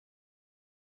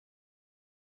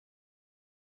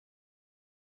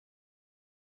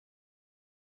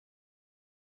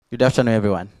Good afternoon,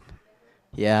 everyone.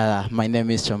 Yeah, my name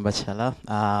is Chambachala.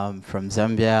 I'm from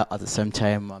Zambia. At the same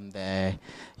time, I'm the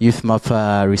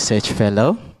YouthMapper Research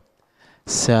Fellow.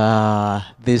 So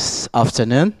this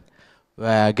afternoon,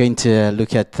 we're going to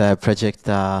look at the project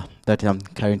that I'm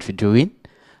currently doing.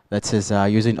 That is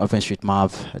using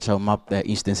OpenStreetMap to map the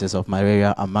instances of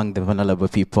malaria among the vulnerable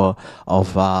people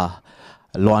of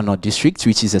Luano district,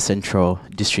 which is a central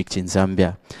district in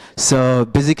Zambia. So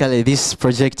basically, this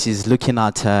project is looking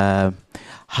at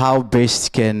how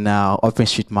best can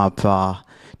OpenStreetMap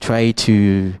try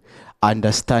to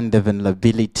understand the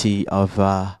vulnerability of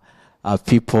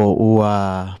people who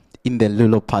are in the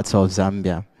rural parts of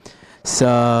Zambia.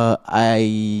 So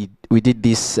we did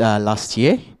this last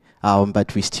year,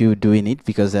 but we're still doing it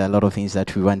because there are a lot of things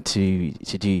that we want to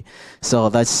do. So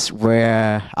that's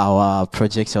where our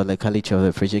project, or the quality of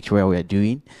the project, where we're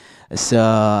doing. So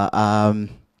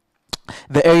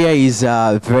the area is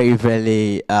very,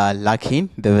 very lacking,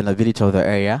 the vulnerability of the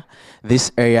area.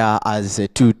 This area has a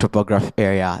two topographic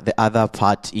area. The other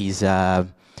part is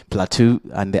plateau,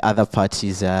 and the other part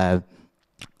is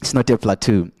it's not a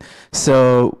plateau.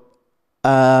 So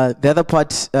the other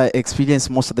part experience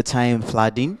most of the time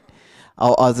flooding,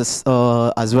 as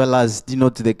well as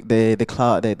the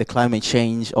climate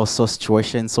change also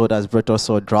situation. So that's brought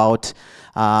also drought,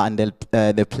 and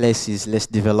the place is less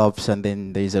developed, and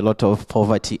then there is a lot of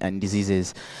poverty and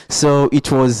diseases. So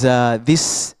it was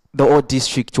the old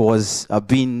district was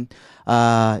being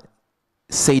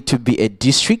said to be a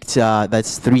district.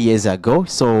 That's 3 years ago.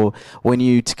 So when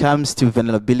it comes to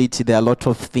vulnerability, there are a lot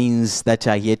of things that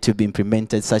are yet to be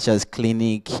implemented, such as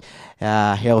clinic,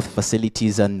 health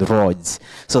facilities, and roads.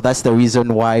 So that's the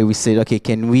reason why we said, okay,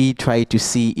 can we try to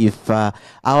see if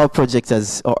our project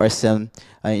as OSM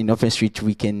in OpenStreet,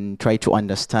 we can try to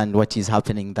understand what is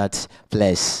happening in that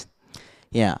place.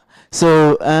 Yeah.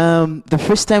 So the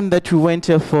first time that we went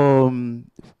for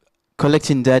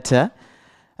collecting data,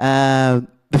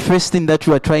 the first thing that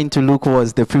we were trying to look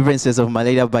was the prevalences of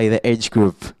malaria by the age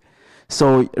group.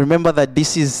 So remember that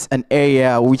this is an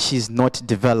area which is not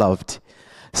developed.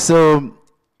 So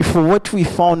for what we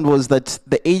found was that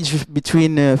the age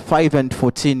between 5 and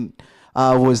 14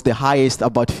 was the highest,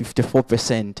 about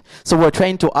 54%. So we're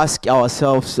trying to ask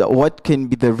ourselves what can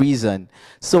be the reason.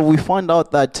 So we found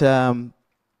out that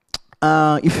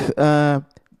if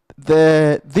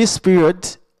this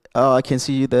period, I can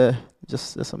see the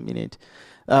just a minute.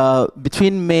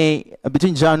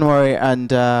 Between January and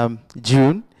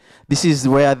June, this is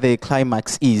where the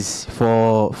climax is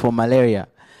for malaria.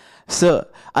 So,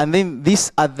 and then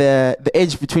this at the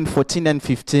age between 14 and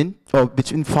 15, or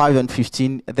between 5 and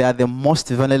 15, they are the most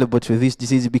vulnerable to this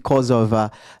disease because of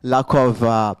lack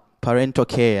of parental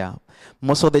care.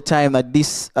 Most of the time at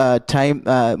this time,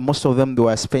 most of them, they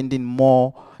were spending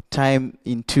more time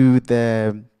into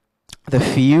the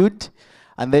field.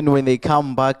 And then when they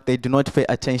come back, they do not pay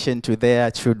attention to their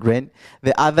children.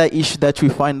 The other issue that we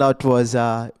found out was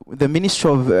the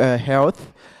Ministry of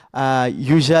Health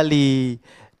usually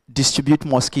distribute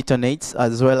mosquito nets,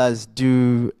 as well as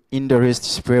do indoor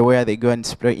spray where they go and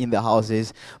spray in the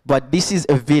houses. But this is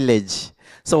a village.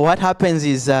 So what happens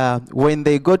is when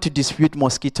they go to distribute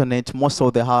mosquito net, most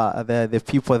of the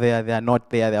people there, they are not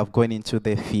there, they have gone into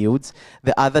the fields.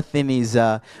 The other thing is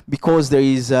because there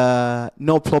is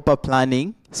no proper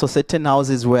planning, so certain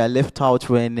houses were left out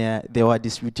when they were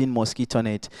distributing mosquito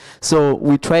net. So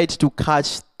we tried to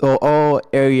catch all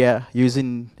area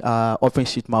using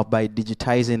OpenStreetMap by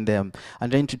digitizing them,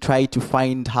 and then to try to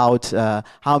find out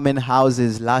how many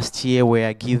houses last year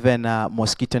were given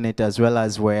mosquito net, as well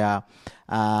as were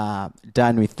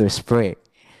done with the spray.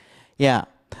 Yeah.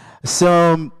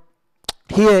 So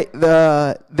here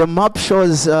the map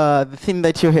shows the thing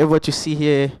that you're able to see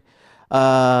here.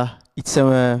 It's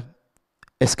a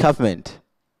escarpment.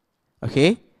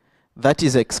 Okay, that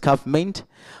is escarpment,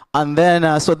 and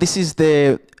then so this is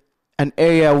an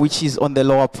area which is on the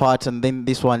lower part, and then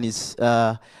this one is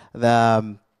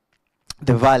the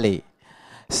valley.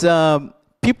 So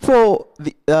people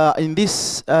in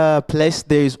this place,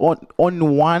 there is only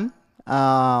one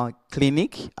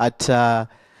clinic at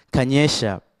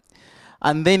Kanyesha,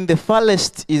 and then the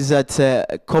farthest is at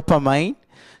Copper Mine.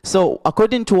 So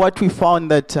according to what we found,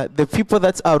 that the people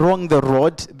that are along the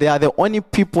road, they are the only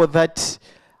people that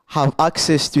have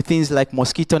access to things like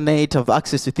mosquito net, have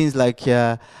access to things like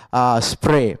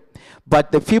spray.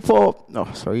 But the people,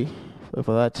 sorry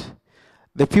for that.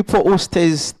 The people who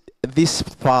stays this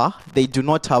far, they do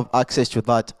not have access to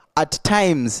that. At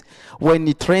times, when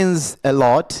it rains a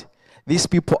lot, these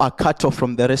people are cut off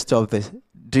from the rest of the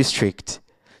district.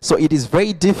 So it is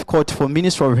very difficult for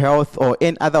Ministry of Health or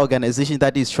any other organization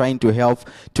that is trying to help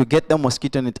to get the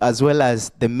mosquito net as well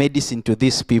as the medicine to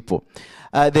these people.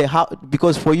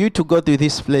 Because for you to go to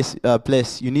this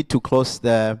place, you need to cross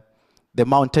the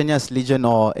mountainous region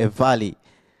or a valley.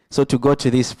 So to go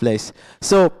to this place.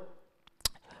 So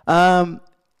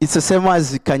it's the same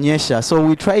as Kanyesha. So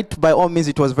we tried, by all means,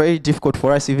 it was very difficult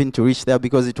for us even to reach there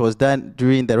because it was done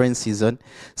during the rain season.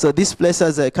 So this place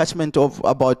has a catchment of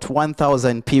about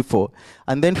 1,000 people.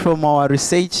 And then from our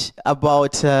research,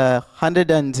 about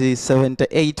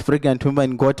 178 pregnant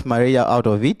women got malaria out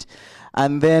of it.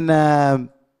 And then a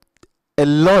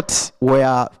lot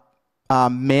were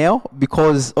male,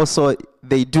 because also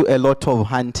they do a lot of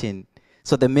hunting.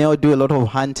 So the male do a lot of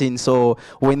hunting. So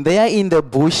when they are in the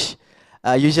bush,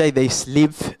 usually they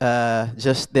sleep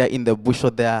just there in the bush,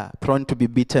 so they are prone to be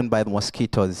bitten by the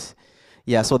mosquitoes.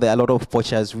 Yeah, so there are a lot of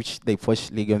poachers which they poach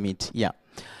legal meat. Yeah.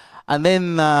 And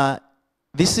then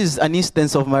this is an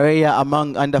instance of malaria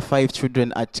among under 5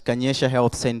 children at Kanyesha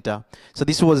Health Center. So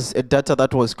this was a data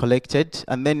that was collected,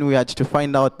 and then we had to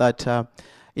find out that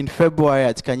in February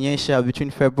at Kanyesha, between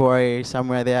February,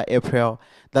 somewhere there, April,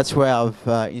 that's where I have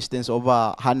instance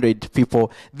over 100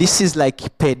 people. This is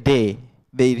like per day.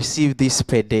 They receive this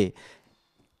per day.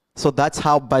 So that's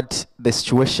how bad the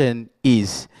situation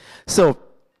is. So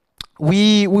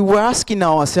we were asking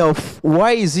ourselves,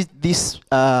 why is it this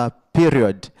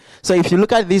period? So if you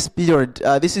look at this period,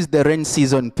 this is the rain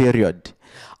season period.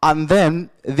 And then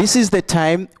this is the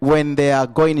time when they are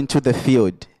going into the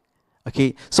field.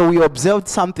 Okay, so we observed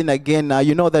something again.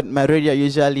 You know that malaria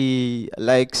usually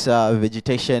likes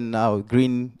vegetation,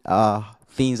 green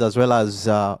things, as well as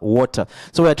water.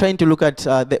 So we're trying to look at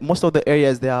most of the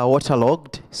areas, they are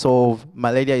waterlogged, so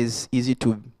malaria is easy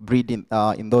to breed in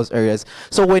those areas.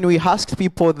 So when we asked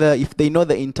people if they know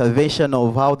the intervention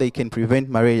of how they can prevent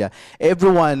malaria,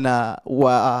 everyone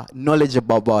were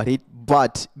knowledgeable about it,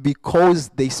 but because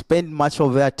they spend much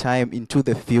of their time into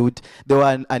the field, they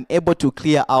were unable to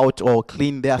clear out or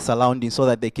clean their surroundings so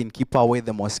that they can keep away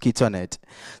the mosquito net.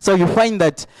 So you find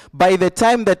that by the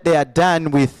time that they are done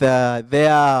with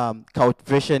their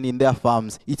cultivation in their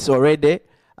farms, it's already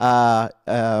a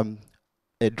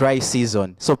dry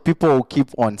season, so people will keep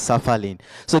on suffering.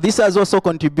 So this has also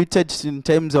contributed in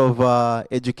terms of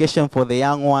education for the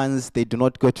young ones. They do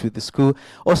not go to the school.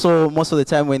 Also, most of the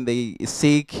time when they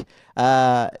sick,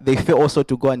 they fail also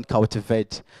to go and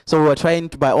cultivate. So we're trying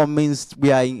to, by all means,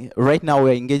 right now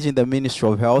we're engaging the Ministry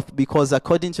of Health, because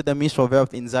according to the Ministry of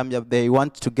Health in Zambia, they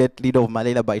want to get rid of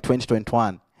malaria by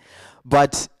 2021.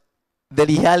 But the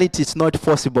reality is not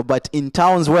possible. But in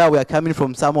towns where we are coming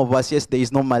from, some of us, yes, there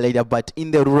is no malaria, but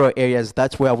in the rural areas,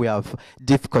 that's where we have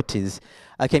difficulties.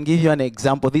 I can give you an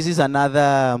example. This is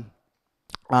another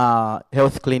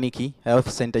health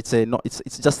center.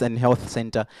 It's just a health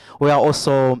center. We are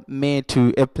also made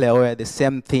to April where the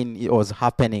same thing was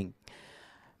happening.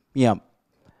 Yeah.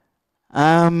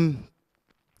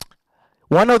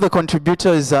 One of the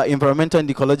contributors, environmental and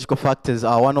ecological factors,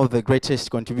 are one of the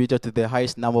greatest contributors to the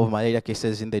highest number of malaria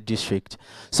cases in the district.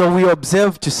 So we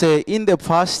observed to say in the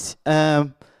past,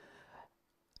 the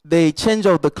change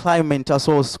of the climate has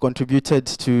also contributed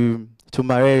to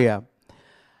malaria.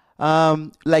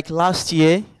 Like last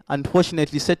year,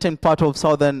 unfortunately, certain part of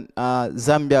southern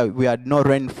Zambia, we had no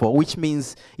rainfall, which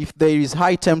means if there is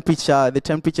high temperature, the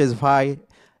temperature is high,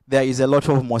 there is a lot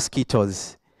of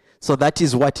mosquitoes. So that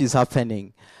is what is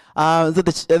happening.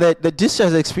 The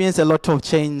district has experienced a lot of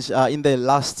change in the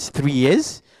last 3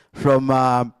 years from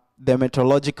the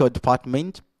meteorological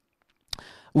department,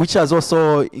 which has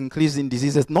also increased in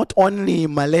diseases, not only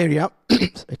malaria,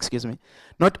 excuse me,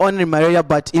 not only malaria,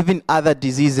 but even other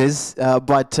diseases.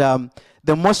 But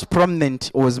the most prominent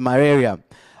was malaria.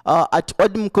 At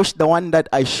Odumkush, the one that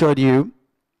I showed you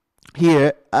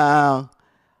here,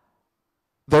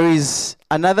 there is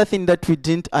another thing that we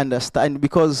didn't understand,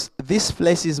 because this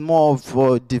place is more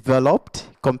developed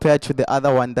compared to the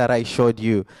other one that I showed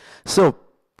you. So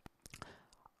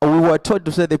we were told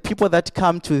to say the people that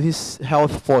come to this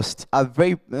health post are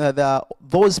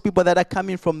those people that are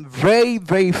coming from very,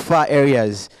 very far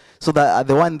areas. So that are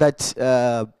the one that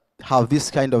have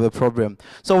this kind of a problem.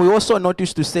 So we also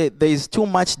noticed to say there is too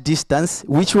much distance,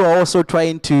 which we are also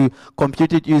trying to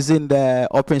compute it using the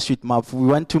OpenStreetMap. We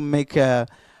want to make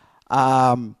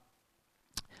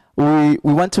we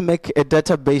want to make a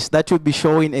database that will be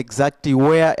showing exactly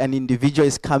where an individual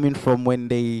is coming from when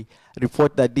they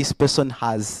report that this person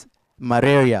has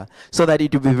malaria, so that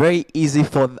it will be very easy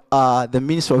for the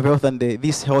Ministry of Health and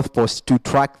this health post to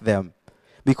track them.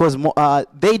 because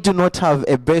they do not have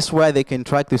a base where they can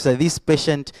track to say this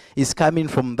patient is coming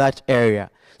from that area.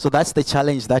 So that's the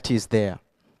challenge that is there.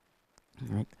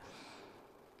 Right.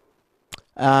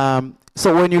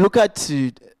 So when you look at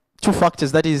two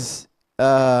factors, that is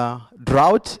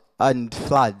drought and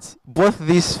floods, both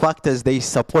these factors, they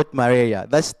support malaria.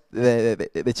 That's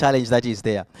the challenge that is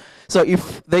there. So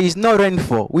if there is no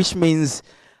rainfall, which means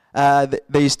there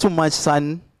is too much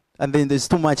sun and then there's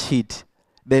too much heat,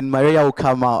 then malaria will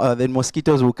come out, then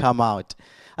mosquitoes will come out.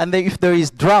 And then if there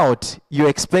is drought, you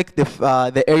expect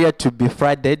the area to be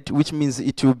flooded, which means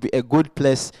it will be a good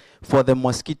place for the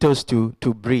mosquitoes to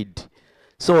breed.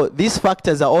 So these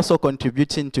factors are also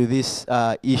contributing to this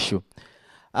issue.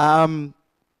 When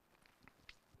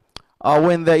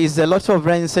there is a lot of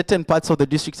rain, certain parts of the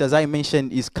district, as I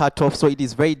mentioned, is cut off, so it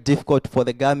is very difficult for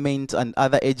the government and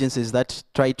other agencies that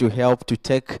try to help to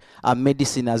take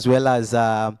medicine as well as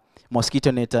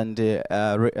mosquito net and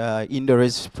indoor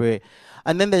spray.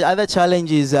 And then the other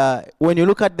challenge is when you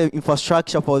look at the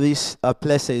infrastructure for these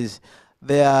places,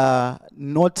 they are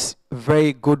not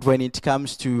very good when it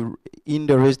comes to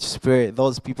indoor spray,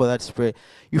 those people that spray.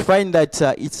 You find that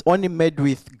it's only made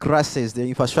with grasses, the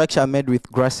infrastructure made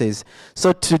with grasses.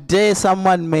 So today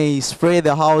someone may spray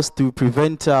the house to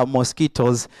prevent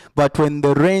mosquitoes, but when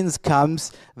the rains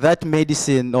comes, that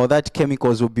medicine or that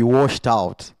chemicals will be washed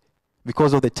out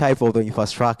because of the type of the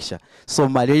infrastructure. So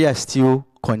malaria still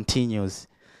continues.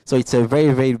 So it's a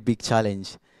very, very big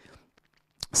challenge.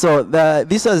 So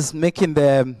this is making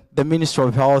the Ministry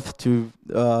of Health to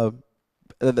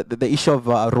the issue of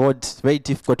roads very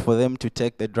difficult for them to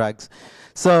take the drugs.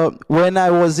 So when I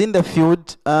was in the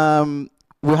field,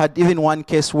 we had even one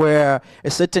case where a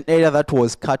certain area that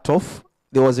was cut off,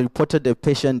 there was reported a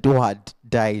patient who had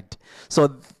died.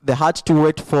 So they had to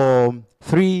wait for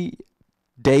 3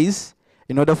 days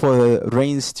in order for the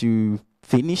rains to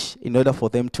finish, in order for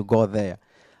them to go there.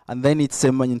 And then it's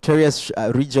a mountainous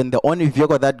region. The only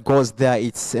vehicle that goes there,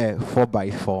 it's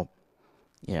 4x4.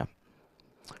 Yeah.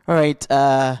 All right.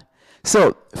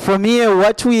 So from here,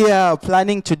 what we are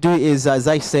planning to do is, as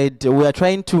I said, we are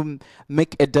trying to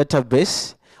make a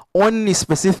database only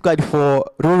specifically for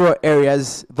rural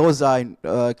areas. Those are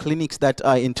clinics that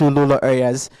are into rural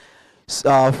areas.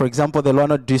 For example, the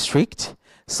Luano district,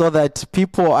 so that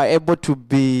people are able to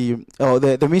be,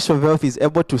 the Ministry of Health is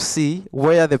able to see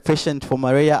where the patient for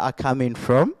malaria are coming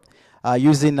from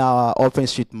using our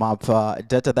OpenStreetMap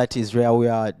data that is where we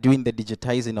are doing the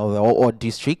digitizing of the whole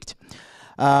district.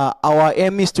 Our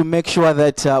aim is to make sure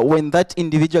that when that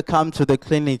individual comes to the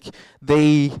clinic,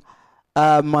 they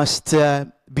must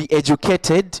be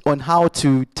educated on how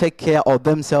to take care of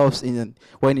themselves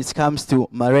when it comes to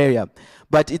malaria.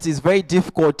 But it is very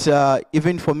difficult,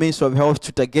 even for Ministry of Health,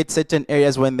 to target certain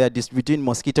areas when they're distributing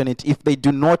mosquito net if they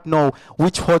do not know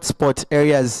which hotspot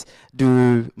areas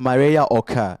do malaria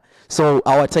occur. So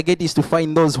our target is to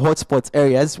find those hotspot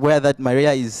areas where that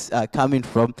malaria is coming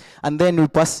from, and then we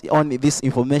pass on this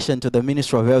information to the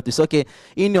Ministry of Health. It's okay,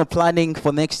 in your planning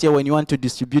for next year when you want to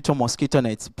distribute mosquito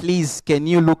nets, please can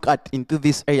you look into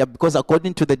this area, because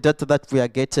according to the data that we are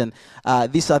getting,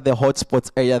 these are the hotspot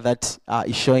area that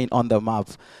is showing on the map.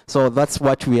 So that's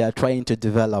what we are trying to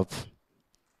develop.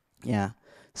 Yeah.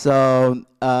 So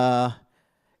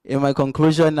in my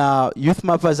conclusion,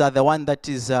 YouthMappers are the one that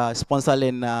is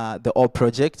sponsoring the whole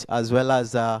project, as well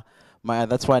as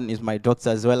that's one is my doctor,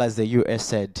 as well as the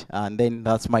USAID, and then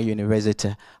that's my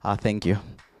university. Thank you.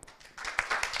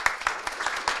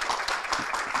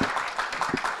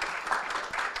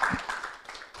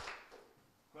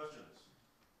 Questions?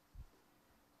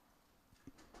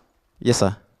 Yes, sir.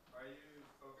 Are you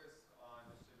focused on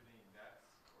distributing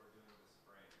nets or doing the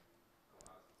spraying?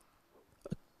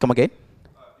 Come again?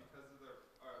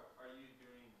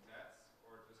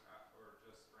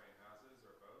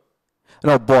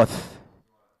 No, both.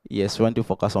 Yes, we want to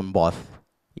focus on both.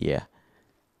 Yeah.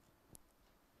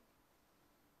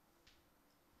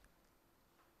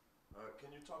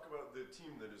 Can you talk about the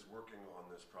team that is working on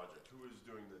this project? Who is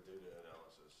doing the data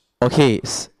analysis? Okay.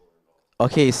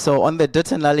 Okay, so on the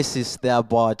data analysis, there are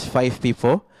about 5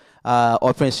 people.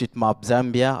 OpenStreetMap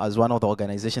Zambia as one of the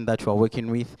organizations that we're working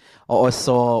with.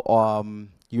 Also,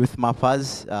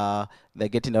 YouthMappers, they're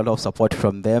getting a lot of support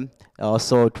from them.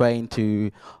 Also trying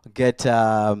to get,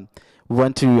 we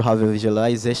want to have a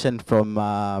visualization from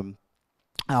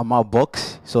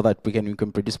Mapbox so that we can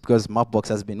produce, because Mapbox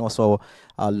has been also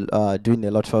doing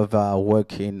a lot of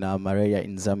work in malaria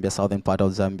in Zambia, southern part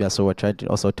of Zambia. So we're trying to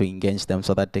also to engage them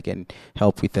so that they can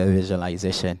help with the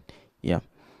visualization. Yeah.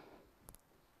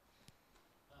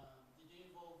 Did you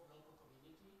involve local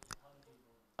community?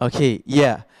 Okay,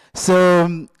 yeah.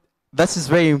 So That is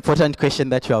very important question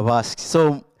that you have asked.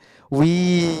 So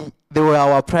they were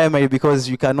our primary because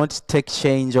you cannot take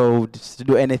change or to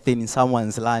do anything in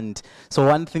someone's land. So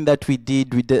one thing that we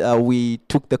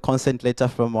took the consent letter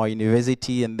from our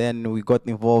university, and then we got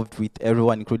involved with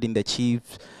everyone, including the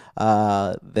chiefs,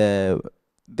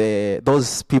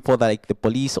 those people like the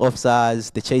police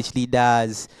officers, the church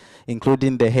leaders,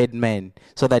 including the headmen,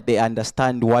 so that they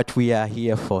understand what we are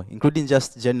here for, including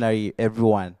just generally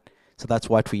everyone. So that's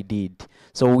what we did.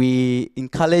 So we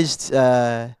encouraged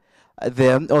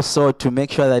them also to make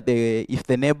sure that if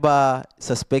the neighbor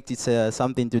suspects it's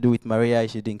something to do with malaria, you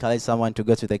should encourage someone to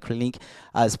go to the clinic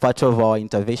as part of our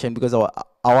intervention, because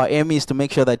our aim is to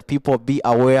make sure that people be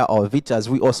aware of it as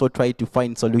we also try to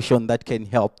find solutions that can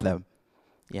help them.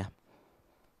 Yeah.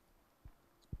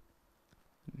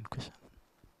 Question.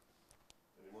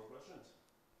 Any more questions?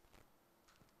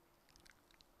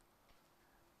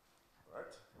 All right.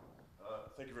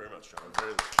 Thank you very much, John.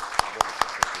 Very wonderful.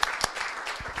 Thank you.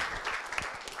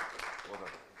 Well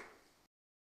done.